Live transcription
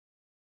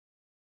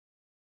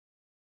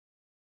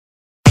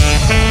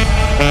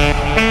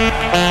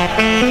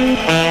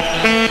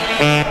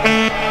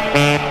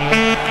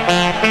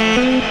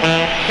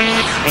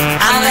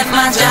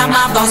got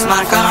my boss,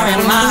 my car,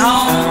 and my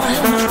home.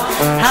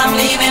 I'm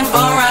leaving for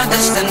a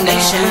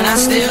destination I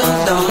still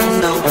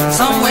don't know.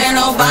 Somewhere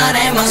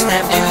nobody must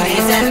have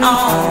duties at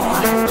all.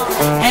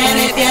 And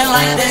if you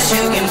like this,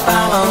 you can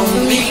follow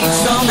me.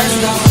 So let's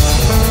go.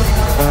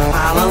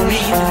 Follow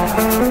me,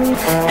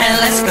 and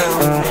let's go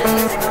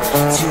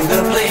to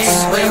the place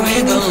where we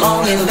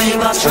belong and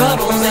leave our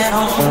troubles at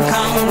home.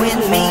 Come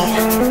with me.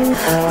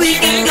 We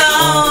can go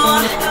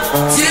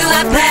to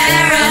a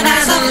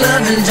paradise of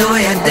love and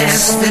joy, a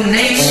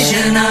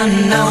destination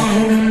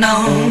unknown, no,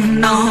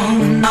 no,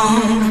 no,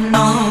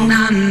 no,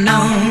 no, no,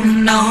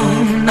 no,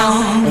 no,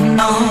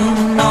 no,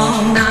 no,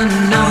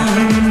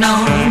 no, no,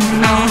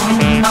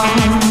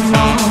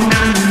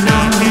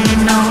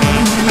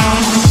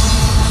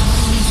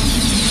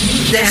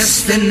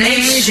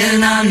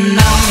 destination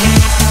unknown.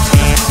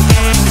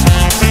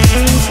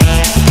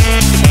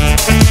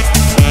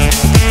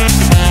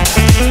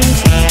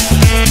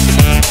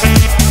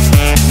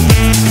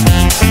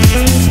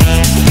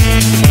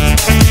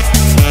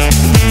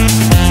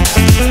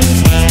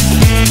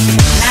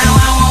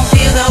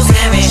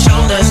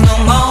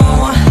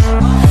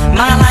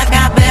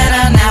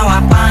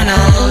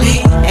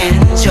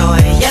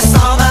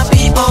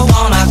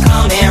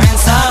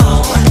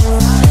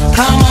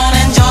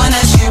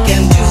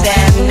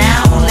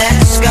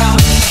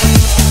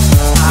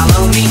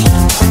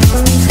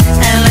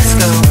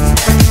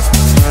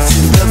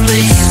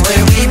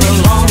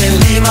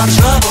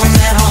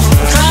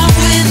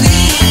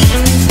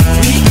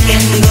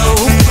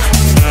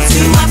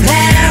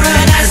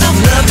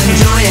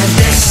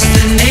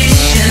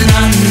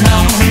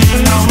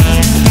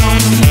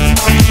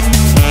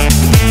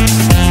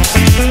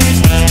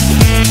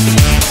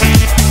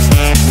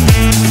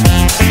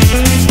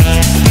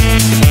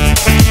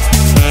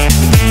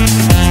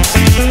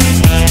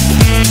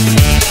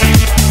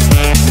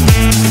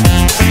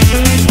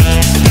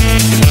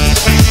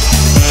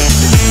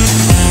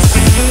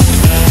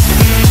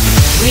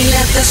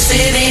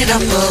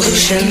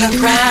 The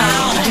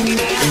crowd,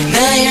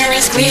 the air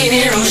is clean,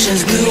 the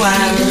ocean's blue.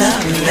 I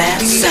love that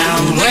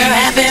sound. We're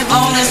happy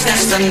for this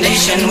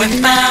destination we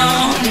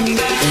found.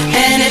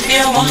 And if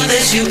you want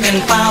this, you can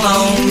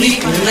follow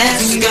me.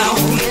 Let's go.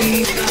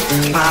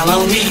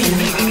 Follow me,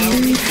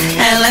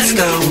 and let's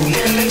go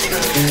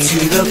to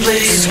the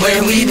place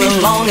where we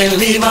belong and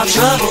leave our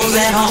troubles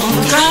at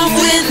home. Come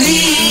with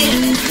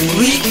me.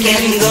 We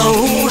can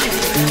go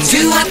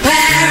to a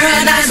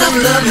paradise of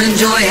love and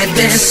joy, a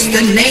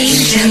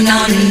destination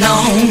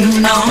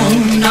unknown, no,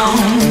 no,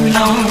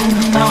 no,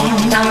 no,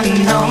 no,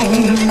 no.